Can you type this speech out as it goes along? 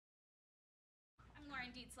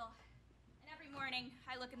Dietzel, and every morning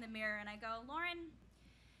I look in the mirror and I go, Lauren,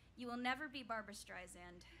 you will never be Barbra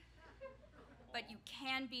Streisand, but you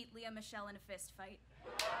can beat Leah Michele in a fist fight.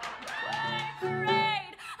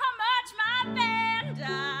 Parade, I'll march my band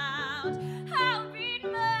out, I'll beat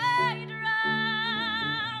my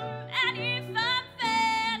drum, and if I'm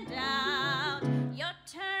fanned out, your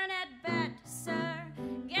turn at bat, sir.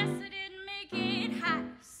 Guess I didn't make it hot,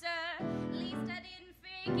 sir. Least I didn't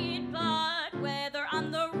fake it, but whether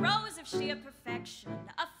on the rose of sheer perfection,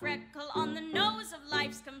 a freckle on the nose of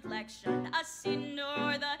life's complexion, a sin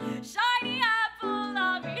or the shiny apple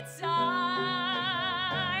of its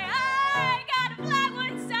eye. I got a fly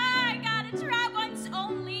once, I got a try once,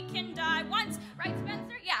 only can die once. Right,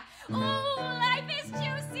 Spencer? Yeah. Ooh, life is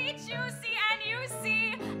juicy, juicy, and you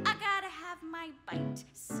see, I gotta have my bite,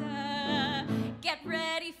 sir. Get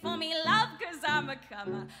ready for me, love, cause I'm a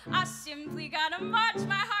comer. I simply gotta march,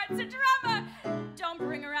 my heart's a drummer. Don't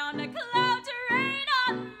bring around a cloud to rain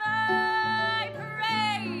on my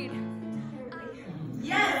parade.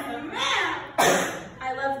 Yes, ma'am!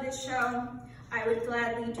 I love this show. I would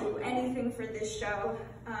gladly do anything for this show.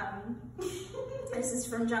 This is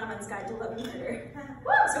from Gentleman's Guide to Love and Murder.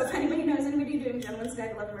 So if anybody knows anybody doing Gentleman's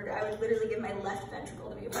Guide to Love and Murder, I would literally give my left ventricle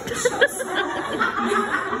to be a part of the show.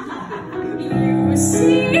 You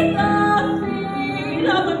see the fate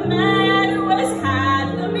of a man who has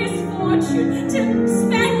had the misfortune to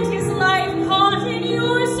spend his life caught in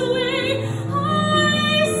your sway.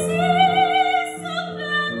 I see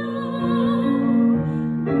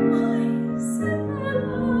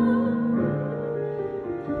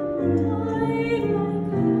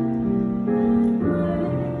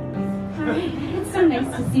It's so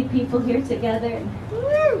nice to see people here together.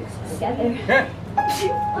 Together.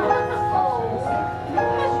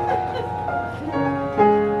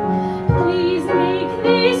 Please make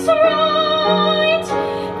this right.